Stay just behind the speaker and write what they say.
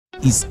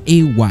Is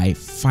AY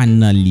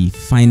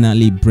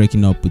finally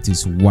breaking up with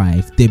his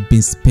wife? There've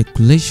been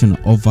speculation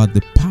over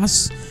the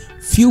past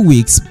few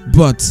weeks,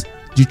 but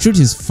the truth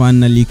is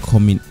finally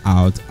coming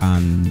out,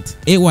 and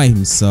AY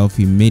himself,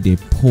 he made a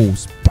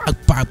post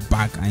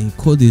back and he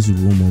called this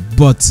rumor,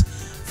 but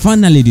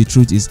finally the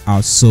truth is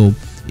out. So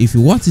if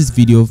you watch this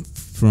video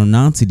from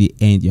now to the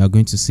end, you are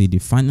going to see the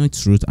final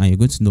truth, and you're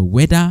going to know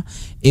whether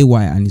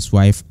AY and his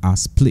wife are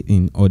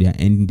splitting or they are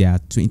ending their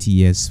 20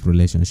 years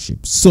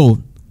relationship.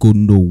 So go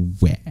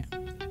nowhere.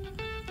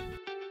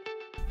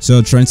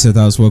 So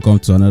trendsetters, welcome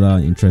to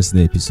another interesting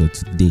episode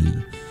today.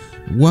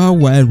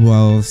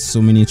 Well, so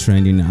many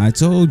trending. I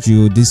told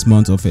you this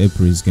month of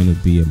April is going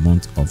to be a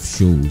month of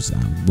shows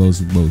and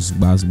buzz.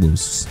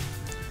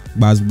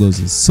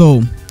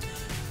 So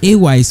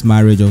AY's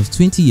marriage of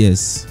 20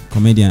 years,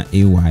 comedian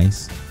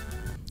AY's,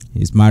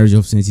 his marriage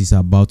of 20 is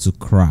about to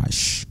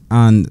crash.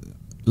 And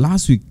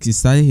last week he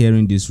started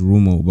hearing this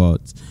rumor,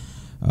 but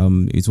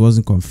it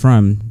wasn't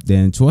confirmed.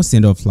 Then towards the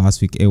end of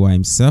last week, AY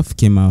himself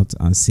came out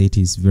and said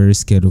he's very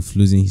scared of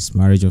losing his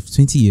marriage of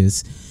 20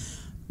 years.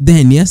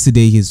 Then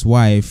yesterday, his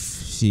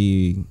wife,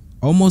 she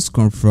almost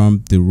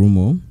confirmed the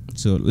rumor.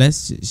 So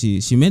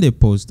she made a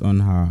post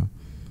on her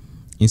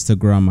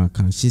Instagram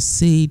account. She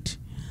said,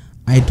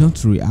 "I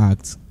don't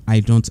react, I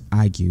don't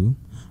argue,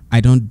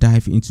 I don't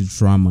dive into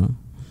drama.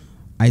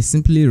 I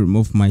simply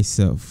remove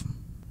myself."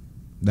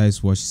 That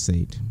is what she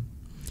said.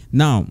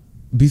 Now,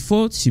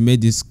 before she made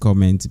this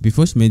comment,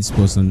 before she made this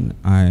post on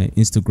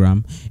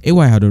Instagram,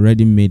 AY had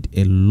already made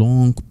a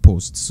long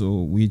post.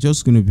 So we're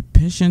just going to be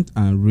patient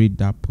and read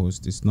that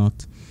post. It's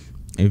not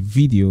a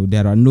video.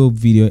 There are no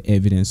video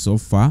evidence so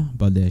far,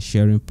 but they're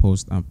sharing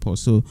post and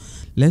post. So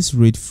let's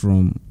read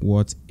from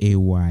what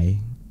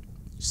AY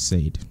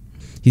said.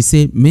 He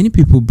said, "Many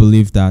people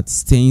believe that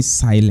staying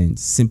silent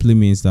simply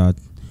means that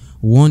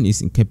one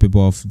is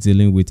incapable of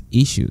dealing with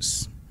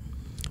issues.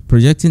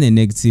 Projecting a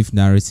negative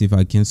narrative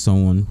against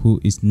someone who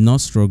is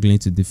not struggling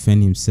to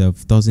defend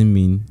himself doesn't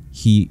mean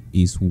he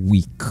is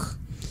weak.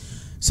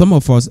 Some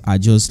of us are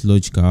just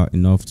logical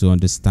enough to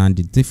understand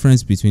the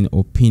difference between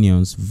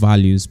opinions,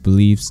 values,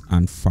 beliefs,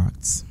 and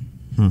facts.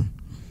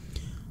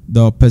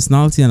 The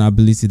personality and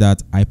ability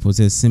that I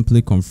possess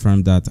simply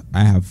confirm that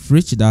I have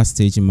reached that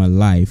stage in my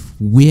life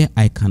where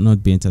I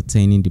cannot be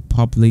entertaining the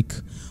public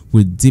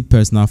with deep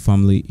personal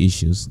family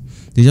issues.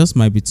 They just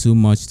might be too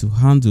much to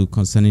handle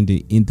concerning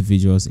the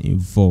individuals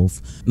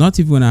involved. Not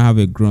even when I have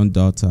a grown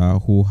daughter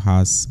who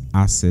has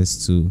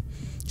access to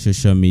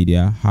social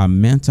media. Her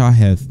mental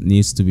health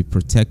needs to be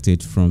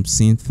protected from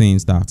seeing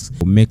things that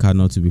will make her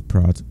not to be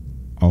proud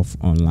of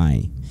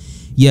online.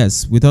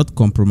 Yes, without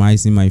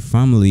compromising my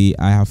family,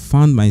 I have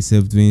found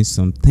myself doing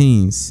some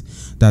things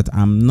that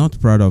I'm not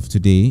proud of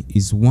today.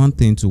 It's one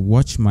thing to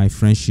watch my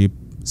friendship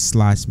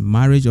 /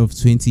 marriage of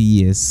 20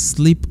 years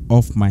slip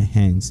off my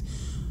hands."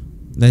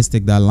 Let's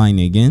take that line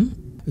again.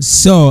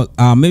 So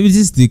maybe this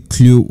is the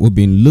clue we've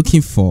been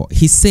looking for.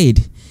 He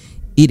said,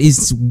 "It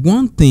is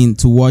one thing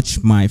to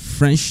watch my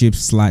friendship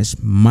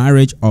 /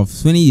 marriage of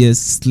 20 years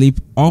slip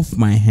off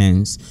my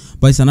hands,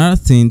 but it's another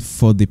thing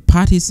for the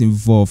parties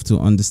involved to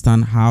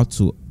understand how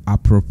to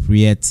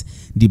appropriate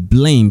the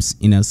blames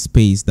in a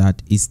space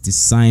that is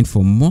designed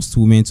for most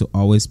women to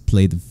always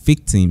play the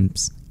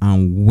victims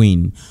and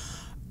win.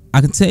 I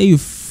can tell you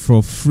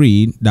for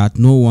free that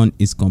no one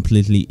is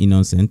completely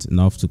innocent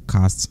enough to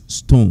cast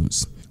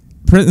stones.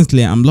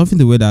 Presently, I'm loving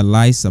the way that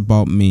lies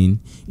about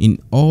men in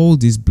all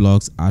these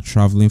blogs are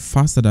traveling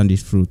faster than the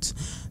truth.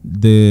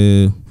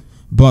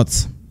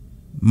 But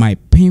my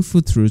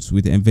painful truth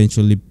will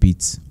eventually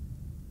beat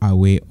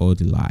away all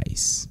the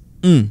lies."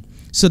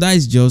 So that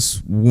is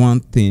just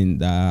one thing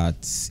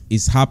that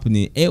is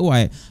happening.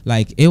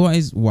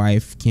 AY's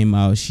wife came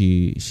out.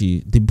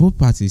 The both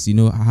parties, you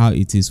know how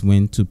it is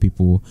when two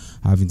people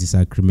having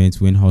disagreements,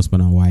 when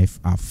husband and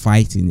wife are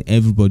fighting.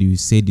 Everybody will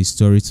say the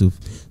story to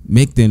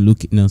make them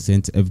look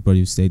innocent. Everybody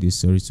will say the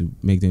story to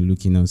make them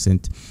look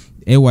innocent.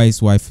 AY's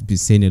wife has been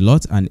saying a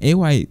lot, and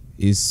AY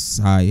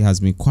has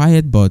been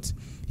quiet, but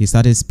he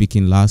started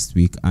speaking last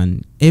week.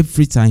 And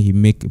every time he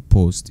make a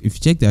post, if you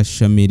check their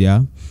social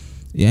media,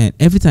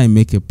 every time he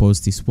make a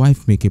post, his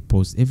wife make a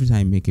post. Every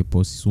time he make a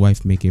post, his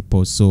wife make a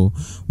post. So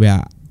we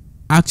are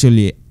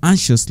actually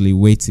anxiously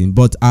waiting.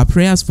 But our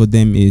prayers for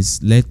them is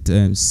let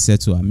them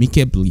settle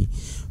amicably.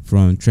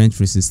 From Trend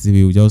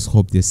 360, we just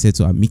hope they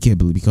settle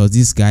amicably, because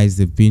these guys,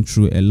 they've been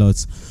through a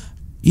lot.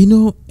 You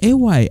know,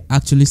 AY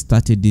actually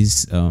started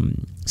this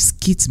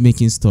skit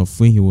making stuff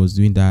when he was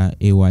doing that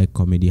AY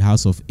comedy,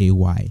 House of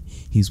AY.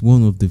 He's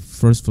one of the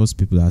first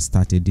people that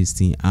started this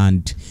thing,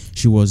 and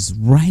she was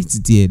right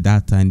there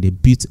that time. They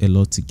built a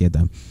lot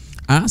together.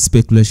 Our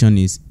speculation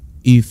is,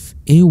 if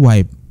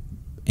AY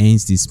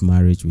ends this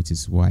marriage with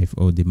his wife,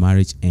 or the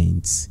marriage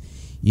ends,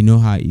 you know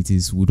how it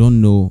is. We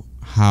don't know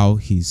how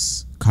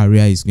his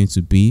career is going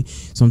to be.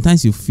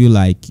 Sometimes you feel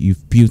like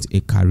you've built a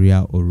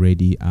career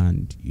already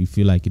and you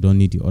feel like you don't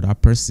need the other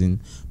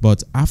person,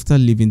 but after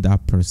leaving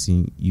that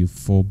person, you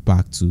fall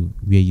back to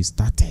where you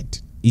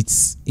started.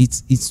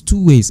 it's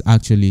two ways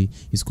actually.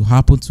 It could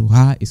happen to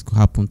her, it could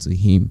happen to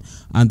him.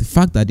 And the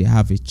fact that they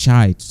have a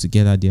child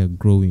together, they are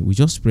growing, we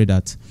just pray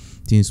that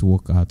things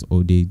work out,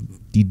 or they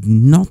did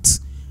not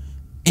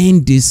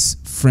end this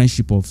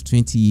friendship of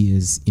 20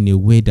 years in a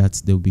way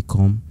that they'll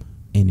become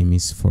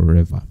enemies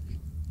forever.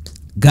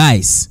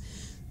 Guys,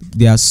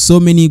 there are so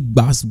many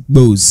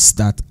basketballs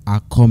that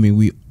are coming.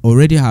 We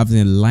already have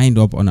them lined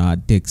up on our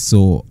deck,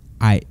 so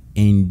I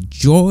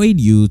enjoyed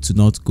you to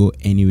not go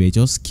anywhere.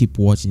 Just keep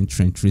watching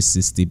Trend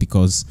 360,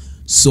 because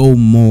so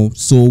much,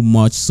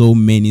 so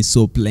many,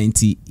 so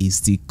plenty is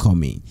still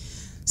coming.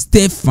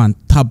 Stay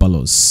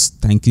fantabulous.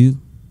 Thank you.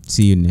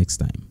 See you next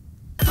time.